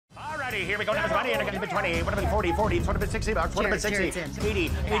20. Here we go. Number 20. And I got to be 20. What about 40? 40. What about 60 bucks? What about 60?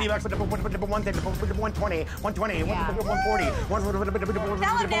 80. 80 bucks. What about 110? 120. 120. 140.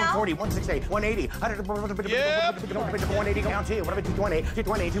 140. 160. 180. 180. Down 2. What about 220?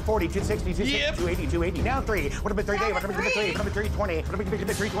 220. 240. 260. 280. 280. Down 3. What about 3? What about 3? What about 320? What about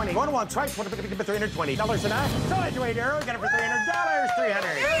 320? Going on twice. What about $320? Enough? So enjoy, Darrell. We got it for $300.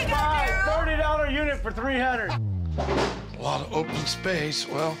 300. $40 unit for 300. A lot of open space.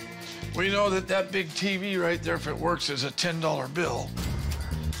 Well, we know that big TV right there, if it works, is a $10 bill.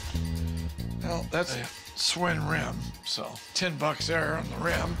 Well, that's a Swin rim, so $10 there on the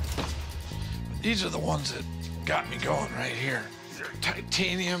rim. But these are the ones that got me going right here. They're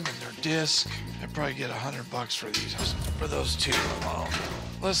titanium and they're disc. I'd probably get $100 for these, for those two alone.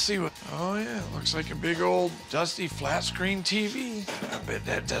 Let's see what, oh yeah, looks like a big old dusty flat screen TV. I bet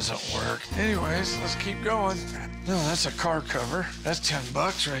that doesn't work. Anyways, let's keep going. No, that's a car cover. That's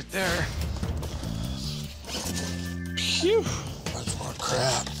 $10 right there. Phew, that's more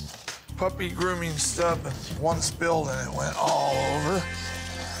crap. Puppy grooming stuff, and one spilled and it went all over.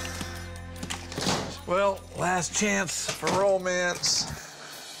 Well, last chance for romance.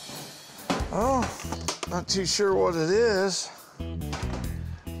 Oh, not too sure what it is.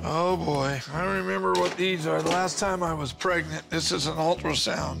 Oh boy, I remember what these are. The last time I was pregnant, this is an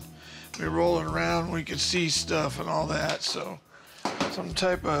ultrasound. We were rolling around, we could see stuff and all that, so some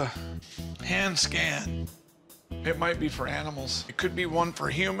type of hand scan. It might be for animals. It could be one for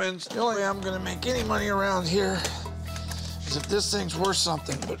humans. The only way I'm gonna make any money around here is if this thing's worth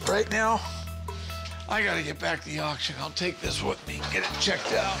something, but right now, I gotta get back to the auction. I'll take this with me and get it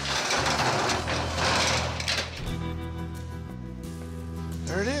checked out.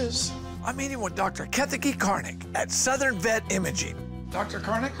 There it is. I'm meeting with Dr. Kethicky Karnik at Southern Vet Imaging. Dr.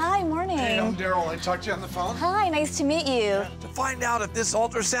 Karnik? Hi, morning. Hey, I'm Darrell. I talked to you on the phone. Hi, nice to meet you. To find out if this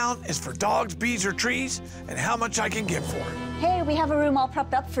ultrasound is for dogs, bees, or trees, and how much I can get for it. Hey, we have a room all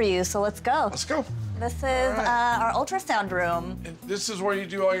prepped up for you, so let's go. Let's go. This is our ultrasound room. And this is where you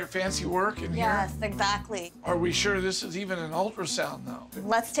do all your fancy work in here? Yes, exactly. Are we sure this is even an ultrasound, though?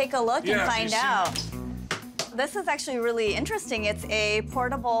 Let's take a look and find out. This is actually really interesting. It's a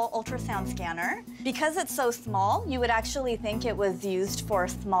portable ultrasound scanner. Because it's so small, you would actually think it was used for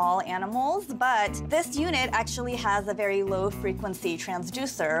small animals, but this unit actually has a very low frequency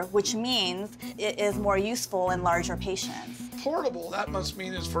transducer, which means it is more useful in larger patients. Portable, that must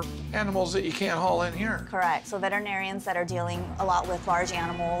mean it's for animals that you can't haul in here. Correct. So veterinarians that are dealing a lot with large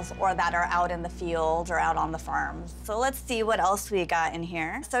animals or that are out in the field or out on the farms. So let's see what else we got in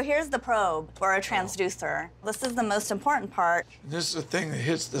here. So here's the probe or a transducer. This is the most important part. This is the thing that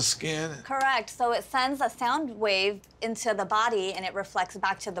hits the skin. Correct. So it sends a sound wave into the body and it reflects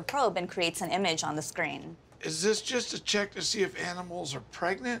back to the probe and creates an image on the screen. Is this just a check to see if animals are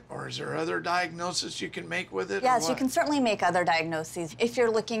pregnant, or is there other diagnosis you can make with it? Yes, you can certainly make other diagnoses. If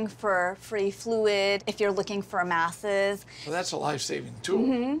you're looking for free fluid, if you're looking for masses. Well, that's a life-saving tool.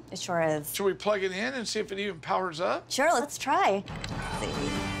 Mm-hmm. It sure is. Should we plug it in and see if it even powers up? Sure, let's try. Let's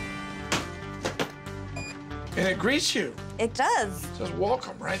see. And it greets you. It does. It says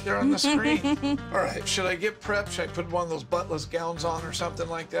welcome right there on the screen. All right, should I get prepped? Should I put one of those buttless gowns on or something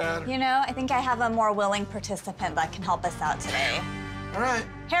like that? You know, I think I have a more willing participant that can help us out today. All right.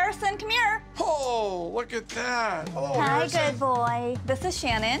 Harrison, come here. Oh, look at that. Hello, Hi, Harrison. good boy. This is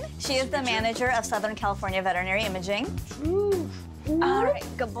Shannon. She is the manager of Southern California Veterinary Imaging. Ooh. All right,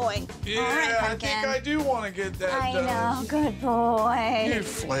 good boy. Yeah, All right, I think I do want to get that I done. know, good boy. You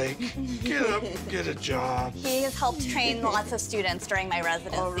flake. Get up, get a job. He has helped train lots of students during my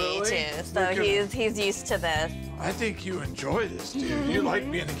residency, really? too. So he's used to this. I think you enjoy this, dude. You like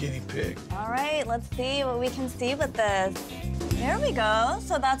being a guinea pig. All right, let's see what we can see with this. There we go.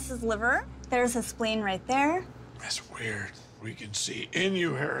 So that's his liver. There's his spleen right there. That's weird. We can see in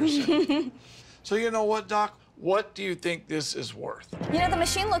you, Harrison. So you know what, Doc? What do you think this is worth? You know, the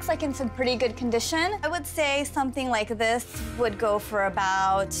machine looks like it's in pretty good condition. I would say something like this would go for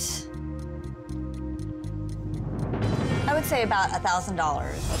about, I would say about $1,000.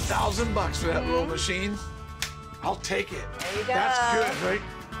 $1,000 for that little machine? I'll take it. There you go. That's good, right?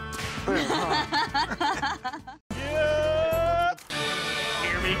 Yeah.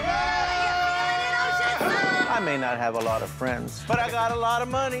 Hear me? I may not have a lot of friends, but I got a lot of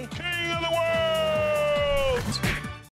money. King of the world!